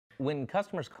When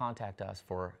customers contact us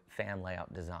for fan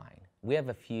layout design, we have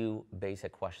a few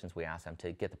basic questions we ask them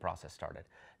to get the process started.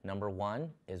 Number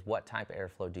one is, what type of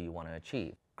airflow do you want to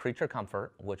achieve? Creature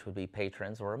comfort, which would be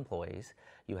patrons or employees.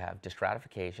 You have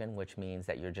distratification, which means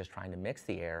that you're just trying to mix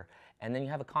the air, and then you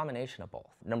have a combination of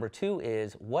both. Number two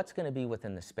is, what's going to be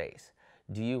within the space?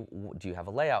 Do you have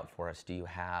a layout for us? Do you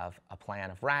have a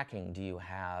plan of racking? Do you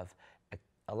have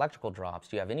electrical drops?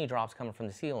 Do you have any drops coming from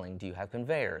the ceiling? Do you have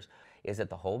conveyors? Is it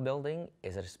the whole building?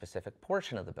 Is it a specific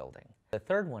portion of the building? The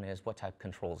third one is, what type of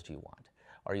controls do you want?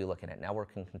 Are you looking at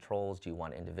networking controls? Do you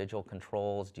want individual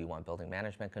controls? Do you want building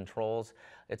management controls?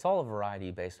 It's all a variety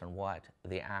based on what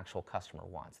the actual customer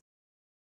wants.